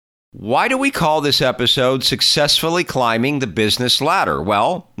Why do we call this episode Successfully Climbing the Business Ladder?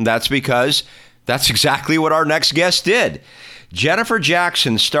 Well, that's because that's exactly what our next guest did. Jennifer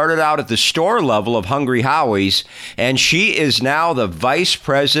Jackson started out at the store level of Hungry Howie's, and she is now the Vice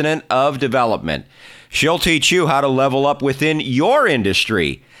President of Development. She'll teach you how to level up within your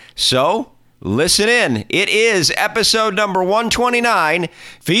industry. So, listen in. It is episode number 129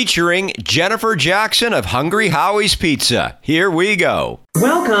 featuring Jennifer Jackson of Hungry Howie's Pizza. Here we go.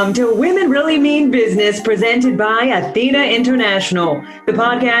 Welcome to Women Really Mean Business, presented by Athena International, the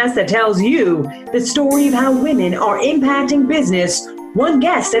podcast that tells you the story of how women are impacting business one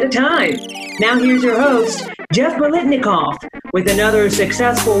guest at a time. Now here's your host, Jeff Bolitnikoff, with another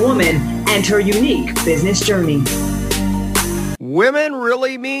successful woman and her unique business journey. Women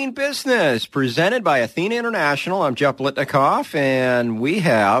Really Mean Business, presented by Athena International. I'm Jeff Bolitnikoff, and we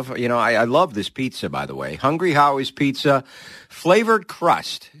have, I love this pizza, by the way. Hungry Howie's Pizza, flavored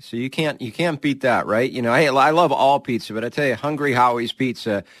crust. So you can't beat that, right? I love all pizza, but I tell you, Hungry Howie's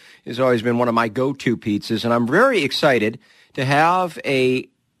Pizza has always been one of my go-to pizzas, and I'm very excited to have a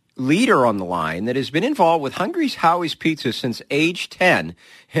leader on the line that has been involved with Hungry Howie's Pizza since age 10,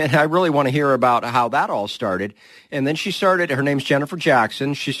 and I really want to hear about how that all started. And then her name's Jennifer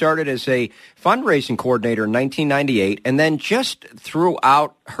Jackson. She started as a fundraising coordinator in 1998, and then just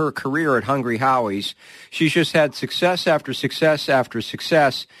throughout her career at Hungry Howie's, she's just had success after success after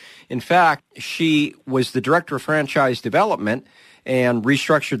success. In fact, she was the director of franchise development and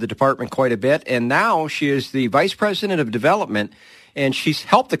restructured the department quite a bit, and now she is the vice president of development. And she's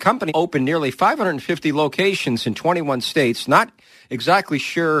helped the company open nearly 550 locations in 21 states. Not exactly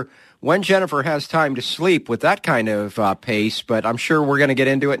sure when Jennifer has time to sleep with that kind of pace, but I'm sure we're going to get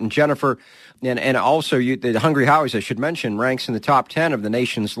into it. And Jennifer, and also the Hungry Howie's, I should mention, ranks in the top 10 of the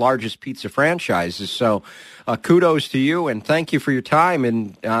nation's largest pizza franchises. So kudos to you, and thank you for your time,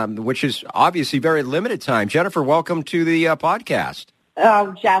 and which is obviously very limited time. Jennifer, welcome to the podcast.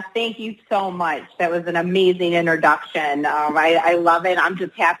 Oh, Jeff, thank you so much. That was an amazing introduction. I love it. I'm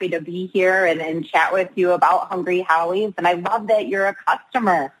just happy to be here and chat with you about Hungry Howie's, and I love that you're a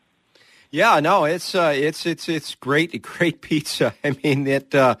customer. Yeah, no, it's great pizza. I mean,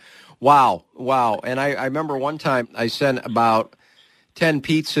 wow. And I remember one time I sent about 10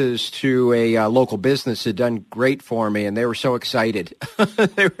 pizzas to a local business that done great for me, and they were so excited.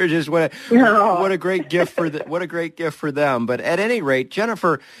 They were just what a great gift for them. But at any rate,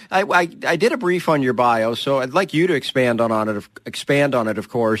 Jennifer, I did a brief on your bio, so I'd like you to expand on it, of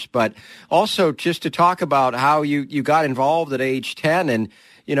course, but also just to talk about how you got involved at age 10, and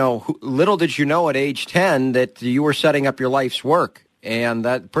little did you know at age 10 that you were setting up your life's work, and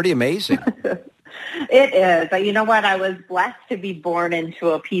that's pretty amazing. It is. You know what? I was blessed to be born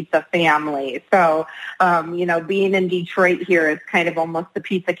into a pizza family. So, being in Detroit here is kind of almost the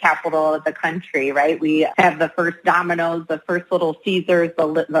pizza capital of the country, right? We have the first Domino's, the first Little Caesars,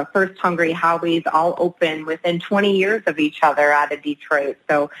 the first Hungry Howie's, all open within 20 years of each other out of Detroit.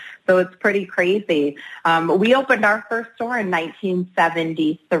 So it's pretty crazy. We opened our first store in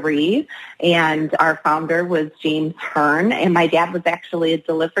 1973, and our founder was James Hearn, and my dad was actually a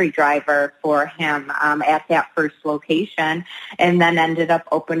delivery driver for him at that first location, and then ended up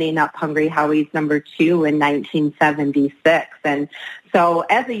opening up Hungry Howie's number 2 in 1976. And so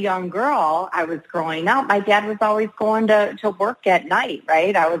as a young girl, I was growing up, my dad was always going to work at night,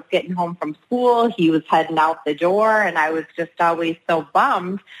 right? I was getting home from school, he was heading out the door, and I was just always so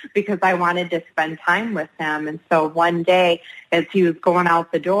bummed because I wanted to spend time with him. And so one day, as he was going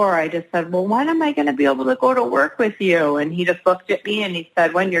out the door, I just said, well, when am I going to be able to go to work with you? And he just looked at me and he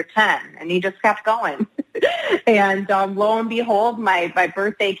said, when you're 10. And he just kept going. And lo and behold, my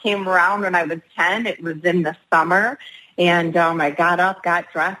birthday came around when I was 10. It was in the summer. And I got up,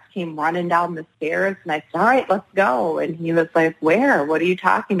 got dressed, came running down the stairs, and I said, all right, let's go. And he was like, where? What are you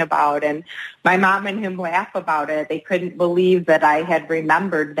talking about? And my mom and him laugh about it. They couldn't believe that I had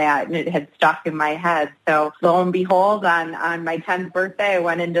remembered that, and it had stuck in my head. So lo and behold, on my 10th birthday, I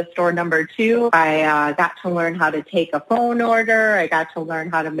went into store number 2. I got to learn how to take a phone order. I got to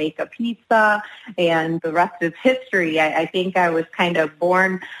learn how to make a pizza, and the rest is history. I think I was kind of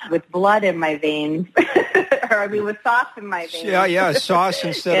born with blood in my veins. With sauce in my veins. Yeah, sauce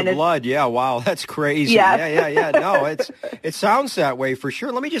instead of blood. Yeah, wow, that's crazy. Yes. Yeah. No, it sounds that way for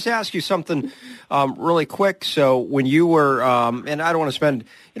sure. Let me just ask you something really quick. So when you were, and I don't want to spend,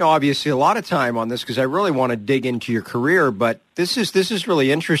 obviously a lot of time on this because I really want to dig into your career, but This is really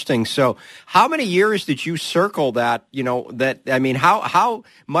interesting. So how many years did you circle that, how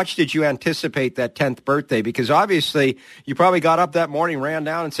much did you anticipate that 10th birthday? Because obviously you probably got up that morning, ran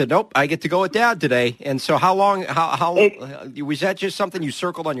down and said, nope, I get to go with Dad today. And so how long, was that just something you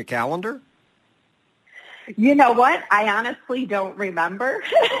circled on your calendar? You know what? I honestly don't remember.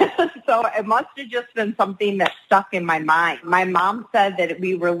 So it must have just been something that stuck in my mind. My mom said that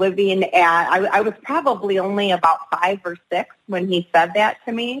we were living at, I was probably only about 5 or 6 when he said that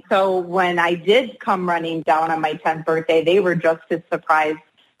to me. So when I did come running down on my 10th birthday, they were just as surprised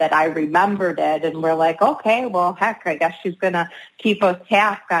that I remembered it. And we're like, okay, well, heck, I guess she's going to keep us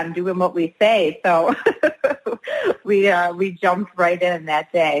task on doing what we say. So we jumped right in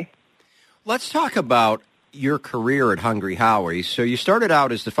that day. Let's talk about your career at Hungry Howie's. So you started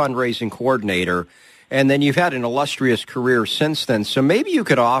out as the fundraising coordinator, and then you've had an illustrious career since then. So maybe you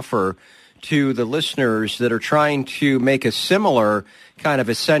could offer to the listeners that are trying to make a similar kind of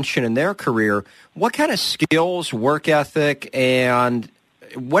ascension in their career, what kind of skills, work ethic, and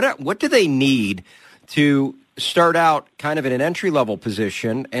what do they need to start out kind of in an entry-level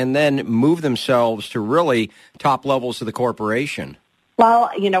position and then move themselves to really top levels of the corporation?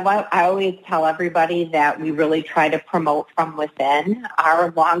 Well, you know what? I always tell everybody that we really try to promote from within. Our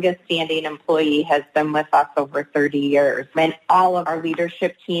longest standing employee has been with us over 30 years. And all of our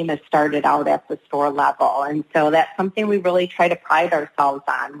leadership team has started out at the store level. And so that's something we really try to pride ourselves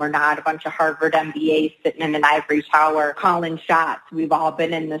on. We're not a bunch of Harvard MBAs sitting in an ivory tower calling shots. We've all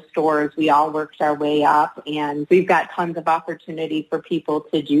been in the stores. We all worked our way up. And we've got tons of opportunity for people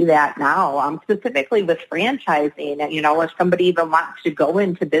to do that now, specifically with franchising. You know, if somebody even wants to go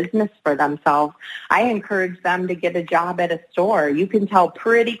into business for themselves, I encourage them to get a job at a store. You can tell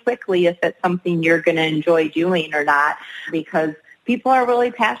pretty quickly if it's something you're going to enjoy doing or not, because people are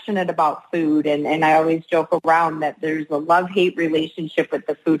really passionate about food, and I always joke around that there's a love-hate relationship with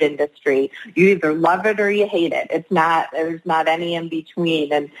the food industry. You either love it or you hate it. There's not any in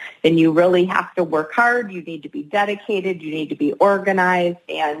between, and you really have to work hard. You need to be dedicated. You need to be organized,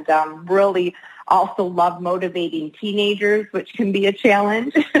 and really also love motivating teenagers, which can be a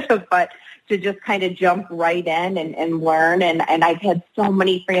challenge, but to just kind of jump right in and learn. And I've had so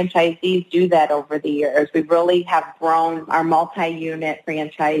many franchisees do that over the years. We really have grown our multi-unit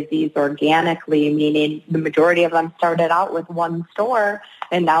franchisees organically, meaning the majority of them started out with one store,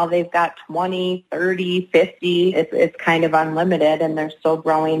 and now they've got 20, 30, 50. It's kind of unlimited, and they're still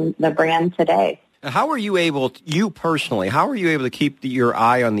growing the brand today. How are you able, you personally, how are you able to keep your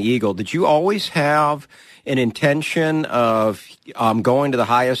eye on the eagle? Did you always have an intention of going to the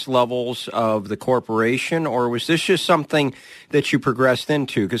highest levels of the corporation, or was this just something that you progressed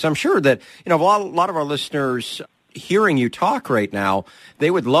into? Because I'm sure that, a lot of our listeners hearing you talk right now,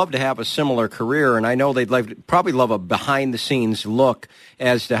 they would love to have a similar career, and I know they'd probably love a behind-the-scenes look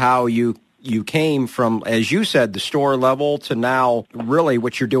as to how you came from, as you said, the store level to now really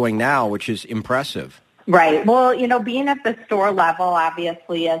what you're doing now, which is impressive. Right. Well, being at the store level,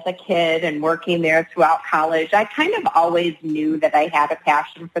 obviously, as a kid and working there throughout college, I kind of always knew that I had a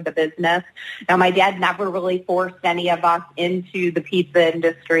passion for the business. Now, my dad never really forced any of us into the pizza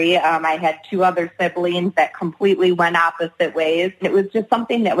industry. I had 2 other siblings that completely went opposite ways. It was just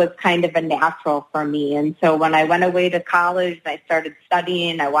something that was kind of a natural for me. And so when I went away to college and I started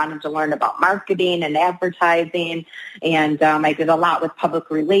studying, I wanted to learn about marketing and advertising. And I did a lot with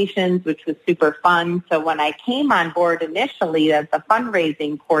public relations, which was super fun. So when I came on board initially as a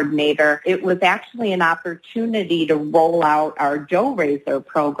fundraising coordinator, it was actually an opportunity to roll out our Joe Raiser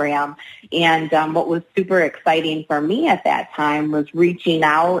program. And what was super exciting for me at that time was reaching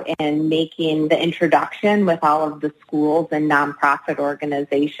out and making the introduction with all of the schools and nonprofit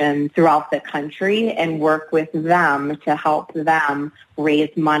organizations throughout the country and work with them to help them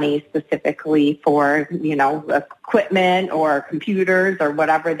raise money specifically for, equipment or computers or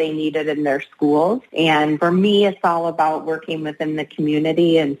whatever they needed in their schools. And for me, it's all about working within the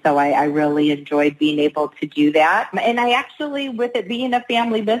community. And so I really enjoyed being able to do that. And I actually, with it being a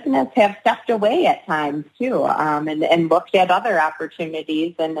family business, have stepped away at times too, and looked at other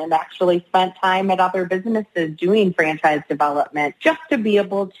opportunities and actually spent time at other businesses doing franchise development just to be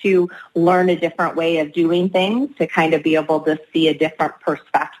able to learn a different way of doing things, to kind of be able to see a different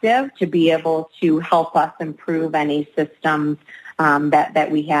perspective, to be able to help us improve any systems that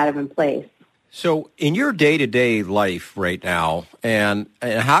we have in place. So in your day-to-day life right now, and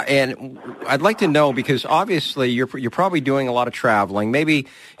I'd like to know, because obviously you're probably doing a lot of traveling. Maybe,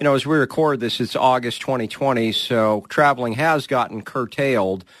 as we record this, it's August 2020, so traveling has gotten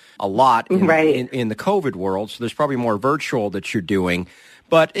curtailed a lot in the COVID world, so there's probably more virtual that you're doing.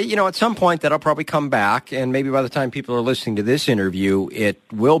 But, at some point that'll probably come back, and maybe by the time people are listening to this interview, it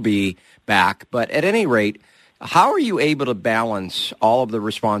will be back. But at any rate, how are you able to balance all of the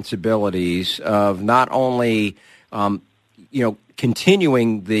responsibilities of not only,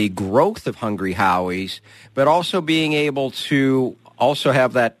 continuing the growth of Hungry Howie's, but also being able to also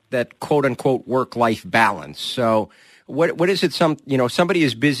have that quote-unquote work-life balance? So what is it, somebody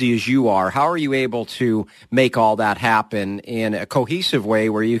as busy as you are, how are you able to make all that happen in a cohesive way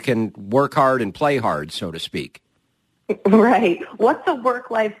where you can work hard and play hard, so to speak? Right. What's a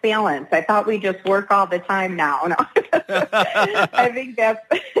work-life balance? I thought we just work all the time now. No. I think that's...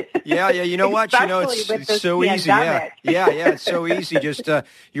 Yeah. You know what? It's so easy. Yeah. It's so easy. Just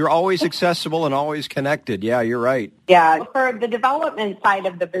you're always accessible and always connected. Yeah, you're right. Yeah. For the development side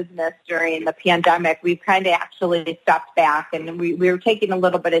of the business during the pandemic, we've kind of actually stepped back, and we're taking a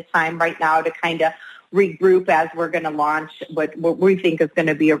little bit of time right now to kind of regroup as we're going to launch what we think is going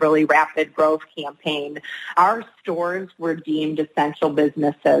to be a really rapid growth campaign. Our stores were deemed essential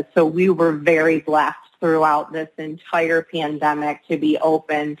businesses, so we were very blessed throughout this entire pandemic to be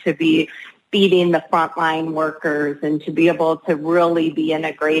open, to be feeding the frontline workers, and to be able to really be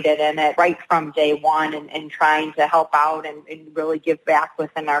integrated in it right from day one, and trying to help out and really give back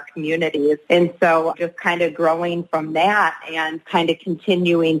within our communities. And so just kind of growing from that and kind of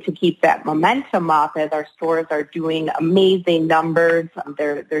continuing to keep that momentum up as our stores are doing amazing numbers.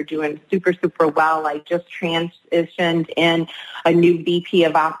 They're doing super, super well. I just transitioned in a new VP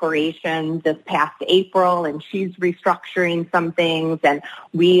of operations this past April, and she's restructuring some things, and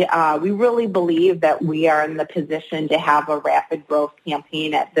we really believe that we are in the position to have a rapid growth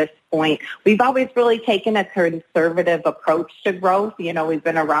campaign at this point. We've always really taken a conservative approach to growth. We've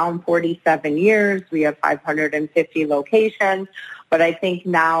been around 47 years. We have 550 locations. But I think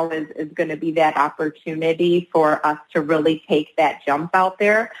now is going to be that opportunity for us to really take that jump out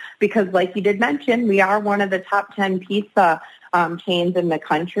there, because like you did mention, we are one of the top 10 pizza chains in the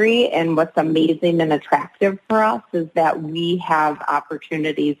country. And what's amazing and attractive for us is that we have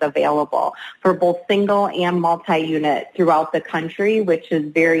opportunities available for both single and multi-unit throughout the country, which is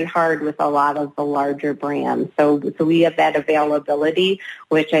very hard with a lot of the larger brands. So we have that availability,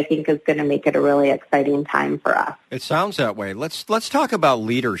 which I think is going to make it a really exciting time for us. It sounds that way. Let's talk about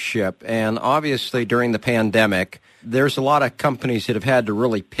leadership. And obviously during the pandemic, there's a lot of companies that have had to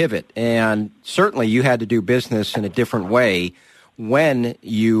really pivot, and certainly you had to do business in a different way when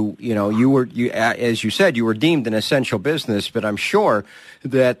you were, as you said, you were deemed an essential business, but I'm sure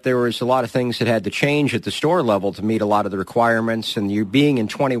that there was a lot of things that had to change at the store level to meet a lot of the requirements. And you being in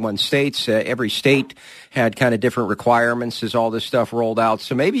 21 states, every state had kind of different requirements as all this stuff rolled out.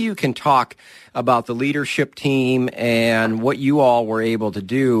 So maybe you can talk about the leadership team and what you all were able to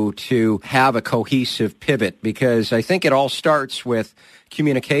do to have a cohesive pivot, because I think it all starts with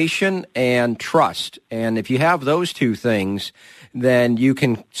communication and trust. And if you have those two things, then you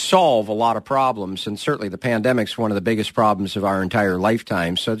can solve a lot of problems. And certainly the pandemic's one of the biggest problems of our entire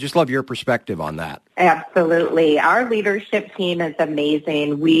lifetime. So just love your perspective on that. Absolutely. Our leadership team is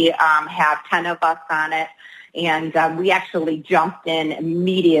amazing. We have 10 of us on it. And we actually jumped in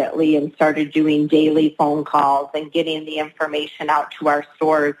immediately and started doing daily phone calls and getting the information out to our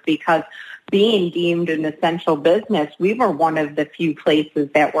stores, because being deemed an essential business, we were one of the few places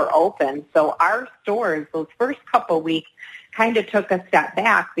that were open. So our stores, those first couple of weeks, kind of took a step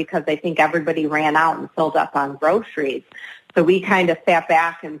back because I think everybody ran out and filled up on groceries. So we kind of sat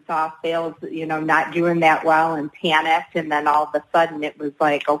back and saw sales, not doing that well, and panicked. And then all of a sudden it was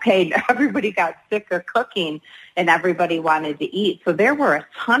like, okay, everybody got sick of cooking and everybody wanted to eat. So there were a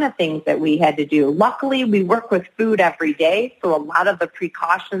ton of things that we had to do. Luckily, we work with food every day. So a lot of the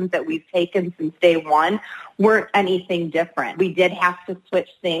precautions that we've taken since day one weren't anything different. We did have to switch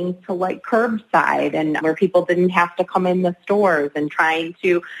things to like curbside, and where people didn't have to come in the stores, and trying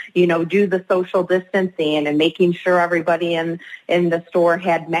to, do the social distancing and making sure everybody in the store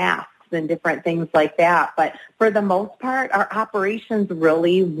had masks and different things like that. But for the most part, our operations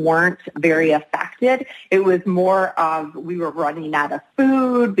really weren't very affected. It was more of we were running out of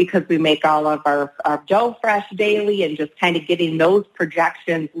food because we make all of our dough fresh daily, and just kind of getting those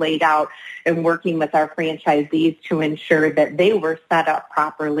projections laid out and working with our franchisees to ensure that they were set up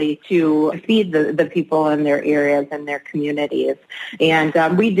properly to feed the people in their areas and their communities.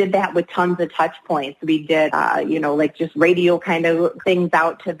 And we did that with tons of touch points. We did, like just radio kind of things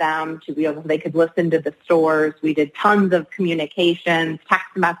out to them to be able, they could listen to the stores stores. We did tons of communications,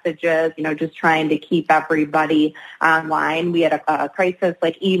 text messages, just trying to keep everybody online. We had a crisis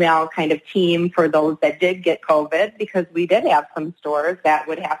email kind of team for those that did get COVID, because we did have some stores that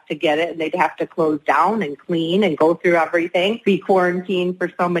would have to get it and they'd have to close down and clean and go through everything, be quarantined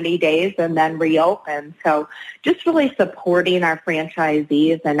for so many days and then reopen. So just really supporting our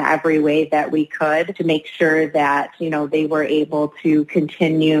franchisees in every way that we could to make sure that, they were able to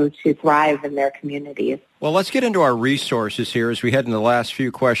continue to thrive in their communities. Well, let's get into our resources here as we head into the last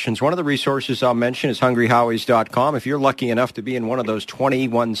few questions. One of the resources I'll mention is hungryhowies.com. If you're lucky enough to be in one of those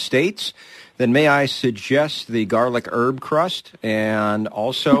 21 states, then may I suggest the garlic herb crust, and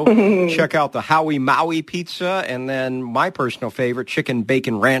also check out the Howie Maui pizza, and then my personal favorite, chicken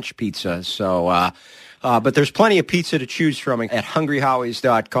bacon ranch pizza. So, but there's plenty of pizza to choose from at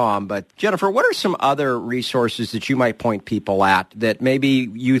hungryhowies.com. But Jennifer, what are some other resources that you might point people at that maybe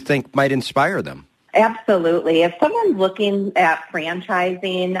you think might inspire them? Absolutely. If someone's looking at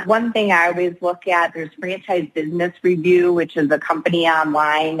franchising, one thing I always look at, there's Franchise Business Review, which is a company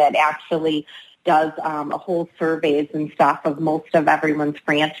online that actually does a whole surveys and stuff of most of everyone's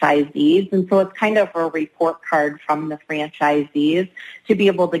franchisees. And so it's kind of a report card from the franchisees to be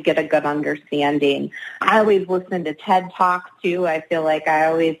able to get a good understanding. I always listen to TED Talks too. I feel like I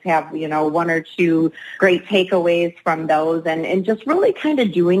always have, one or two great takeaways from those, and just really kind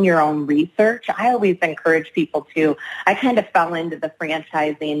of doing your own research. I always encourage people to. I kind of fell into the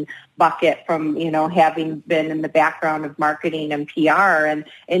franchising bucket from, having been in the background of marketing and PR. And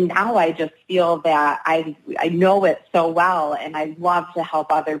now I just feel that I know it so well, and I love to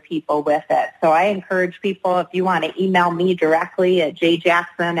help other people with it. So I encourage people, if you want to email me directly at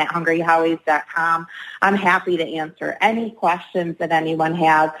jjackson@hungryhowies.com, I'm happy to answer any questions that anyone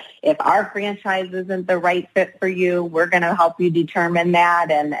has. If our franchise isn't the right fit for you, we're going to help you determine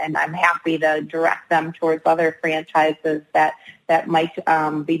that, and I'm happy to direct them towards other franchises that might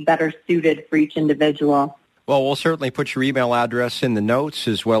be better suited for each individual. Well, we'll certainly put your email address in the notes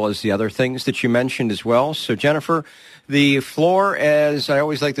as well as the other things that you mentioned as well. So, Jennifer, the floor, as I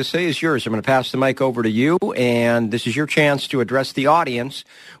always like to say, is yours. I'm going to pass the mic over to you, and this is your chance to address the audience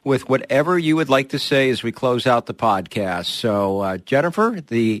with whatever you would like to say as we close out the podcast. So, Jennifer,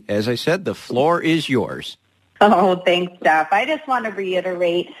 as I said, the floor is yours. Oh, thanks, Steph. I just want to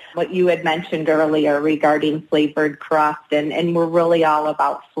reiterate what you had mentioned earlier regarding flavored crust, and we're really all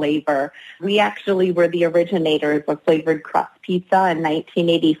about flavor. We actually were the originators of flavored crust pizza in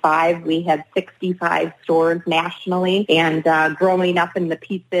 1985. We had 65 stores nationally, and growing up in the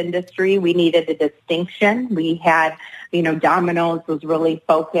pizza industry, we needed a distinction. We had Domino's was really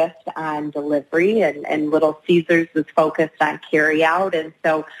focused on delivery, and Little Caesars was focused on carry out. And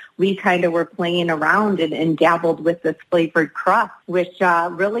so we kind of were playing around and dabbled with this flavored crust, which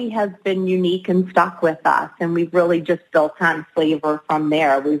really has been unique and stuck with us. And we've really just built on flavor from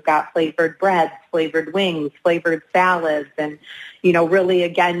there. We've got flavored breads, flavored wings, flavored salads, and, really,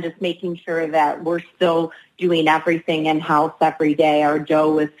 again, just making sure that we're still doing everything in-house every day. Our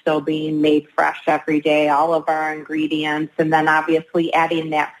dough is still being made fresh every day, all of our ingredients, and then obviously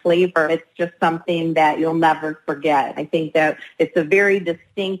adding that flavor. It's just something that you'll never forget. I think that it's a very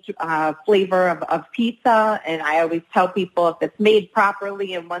distinct flavor of pizza, and I always tell people if it's made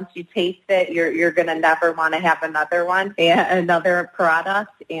properly and once you taste it, you're going to never want to have another one, another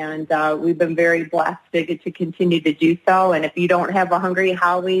product, and we've been very blessed to continue to do so. And if you don't have a Hungry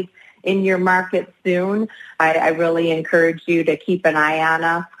Howie's in your market soon, I really encourage you to keep an eye on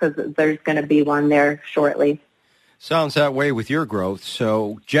us, because there's going to be one there shortly. Sounds that way with your growth.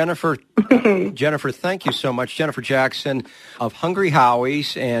 So, Jennifer, thank you so much. Jennifer Jackson of Hungry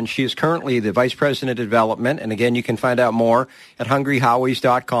Howie's, and she is currently the Vice President of Development. And again, you can find out more at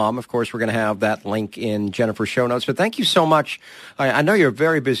hungryhowies.com. Of course, we're going to have that link in Jennifer's show notes. But thank you so much. I know you're a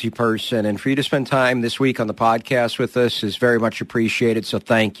very busy person, and for you to spend time this week on the podcast with us is very much appreciated. So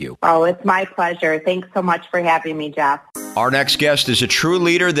thank you. Oh, it's my pleasure. Thanks so much for having me, Jeff. Our next guest is a true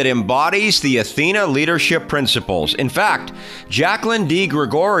leader that embodies the Athena leadership principles. In fact, Jacqueline D.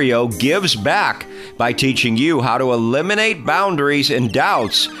 Gregorio gives back by teaching you how to eliminate boundaries and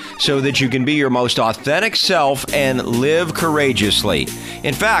doubts so that you can be your most authentic self and live courageously.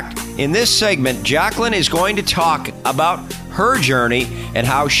 In fact, in this segment, Jacqueline is going to talk about her journey and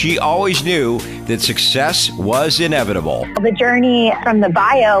how she always knew that success was inevitable. The journey from the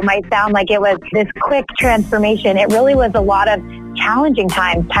bio might sound like it was this quick transformation. It really was a lot of challenging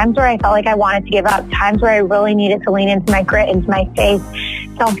times where I felt like I wanted to give up, times where I really needed to lean into my grit, into my faith.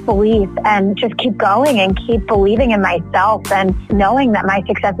 self-belief and just keep going and keep believing in myself and knowing that my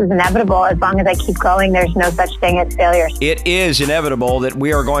success is inevitable. As long as I keep going, there's no such thing as failure. It is inevitable that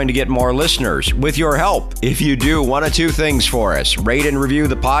we are going to get more listeners with your help. If you do one of two things for us, rate and review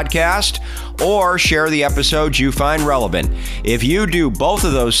the podcast or share the episodes you find relevant. If you do both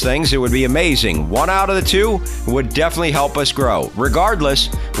of those things, it would be amazing. One out of the two would definitely help us grow. Regardless,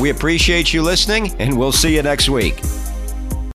 we appreciate you listening, and we'll see you next week.